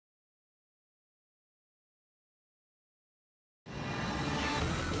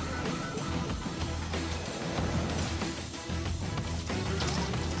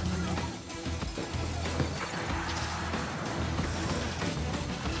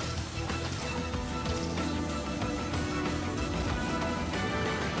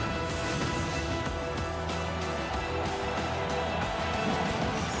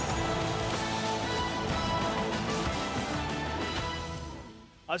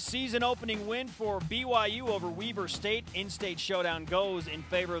A season-opening win for BYU over Weber State. In-state showdown goes in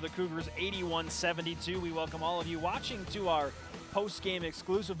favor of the Cougars, 81-72. We welcome all of you watching to our post-game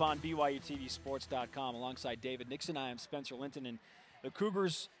exclusive on BYUtvsports.com. Alongside David Nixon, I am Spencer Linton, and the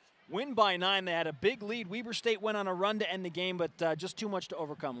Cougars win by 9. They had a big lead. Weber State went on a run to end the game, but just too much to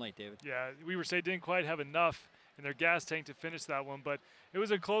overcome late, David. Yeah, Weber State didn't quite have enough in their gas tank to finish that one, but it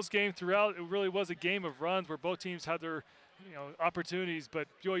was a close game throughout. It really was a game of runs where both teams had their opportunities, but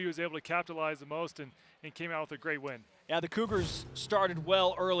BYU was able to capitalize the most and came out with a great win. Yeah, the Cougars started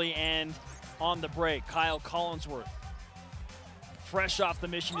well early and on the break. Kyle Collinsworth, fresh off the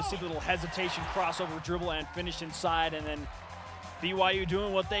mission. You see the little hesitation, crossover dribble, and finish inside, and then BYU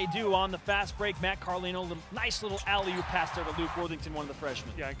doing what they do on the fast break. Matt Carlino, nice little alley-oop pass there to Luke Worthington, one of the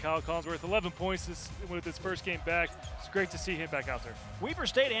freshmen. Yeah, and Kyle Collinsworth, 11 points with his first game back. It's great to see him back out there. Weber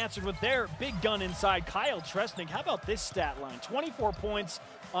State answered with their big gun inside, Kyle Tresnick. How about this stat line? 24 points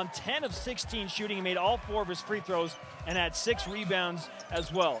on 10 of 16 shooting. He made all 4 of his free throws and had 6 rebounds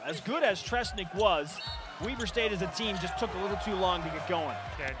as well. As good as Tresnick was, Weber State as a team just took a little too long to get going.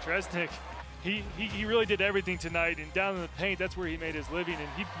 Yeah, Tresnick, he really did everything tonight, and down in the paint, that's where he made his living, and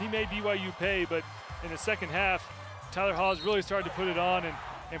he made BYU pay, but in the second half, Tyler Haws really started to put it on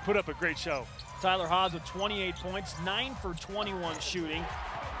and put up a great show. Tyler Haws with 28 points, 9 for 21 shooting.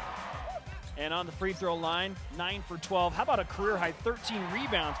 And on the free throw line, 9 for 12. How about a career-high 13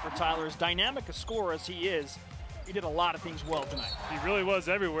 rebounds for Tyler? As dynamic a scorer as he is, he did a lot of things well tonight. He really was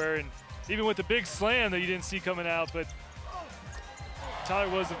everywhere, and even with the big slam that you didn't see coming out, but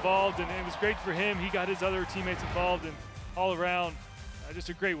Tyler was involved, and it was great for him. He got his other teammates involved, and all around, just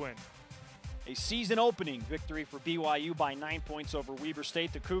a great win. A season-opening victory for BYU by 9 points over Weber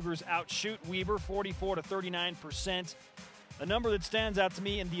State. The Cougars outshoot Weber 44 to 39%. A number that stands out to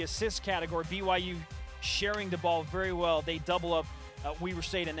me in the assist category, BYU sharing the ball very well. They double up Weber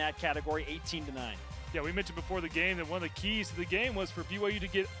State in that category, 18 to 9. Yeah, we mentioned before the game that one of the keys to the game was for BYU to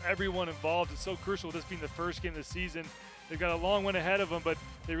get everyone involved. It's so crucial, this being the first game of the season. They've got a long one ahead of them, but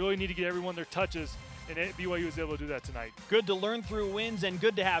they really need to get everyone their touches, and BYU was able to do that tonight. Good to learn through wins, and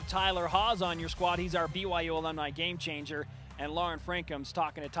good to have Tyler Haws on your squad. He's our BYU alumni game changer, and Lauren Frankum's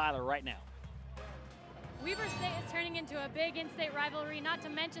talking to Tyler right now. Weber State is turning into a big in-state rivalry, not to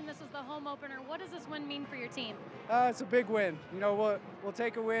mention this was the home opener. What does this win mean for your team? It's a big win. We'll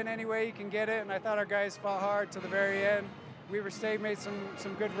take a win any way you can get it, and I thought our guys fought hard to the very end. Weber State made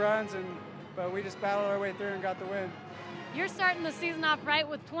some good runs, but we just battled our way through and got the win. You're starting the season off right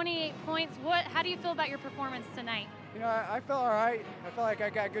with 28 points. How do you feel about your performance tonight? I felt all right. I felt like I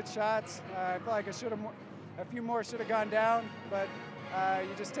got good shots. I felt like a few more should have gone down, but you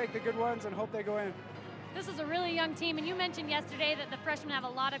just take the good ones and hope they go in. This is a really young team, and you mentioned yesterday that the freshmen have a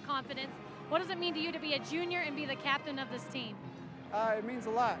lot of confidence. What does it mean to you to be a junior and be the captain of this team? It means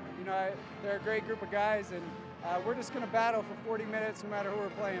a lot. They're a great group of guys, and we're just going to battle for 40 minutes no matter who we're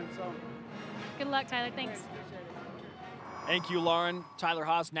playing. So, good luck, Tyler. Thanks. Thank you, Lauren. Tyler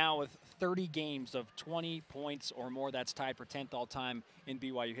Haws now with 30 games of 20 points or more. That's tied for 10th all-time in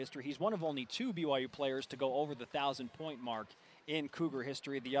BYU history. He's one of only 2 BYU players to go over the 1,000-point mark in Cougar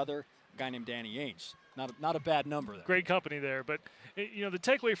history. The other, a guy named Danny Ainge. Not a bad number there. Great company there, but the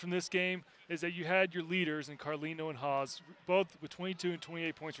takeaway from this game is that you had your leaders in Carlino and Haws, both with 22 and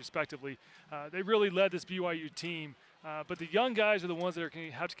 28 points respectively. They really led this BYU team. But the young guys are the ones that are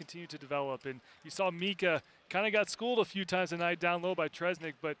going to have to continue to develop. And you saw Mika kind of got schooled a few times tonight down low by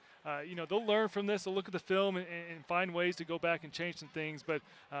Tresnick. But, they'll learn from this. They'll look at the film and find ways to go back and change some things. But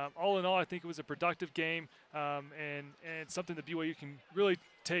all in all, I think it was a productive game and something that BYU can really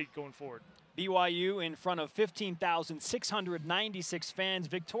take going forward. BYU in front of 15,696 fans,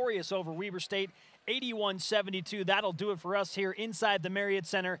 victorious over Weber State, 81-72. That'll do it for us here inside the Marriott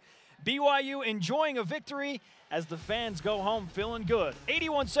Center. BYU enjoying a victory as the fans go home feeling good.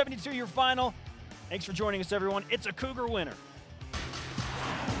 81-72 your final. Thanks for joining us, everyone. It's a Cougar winner.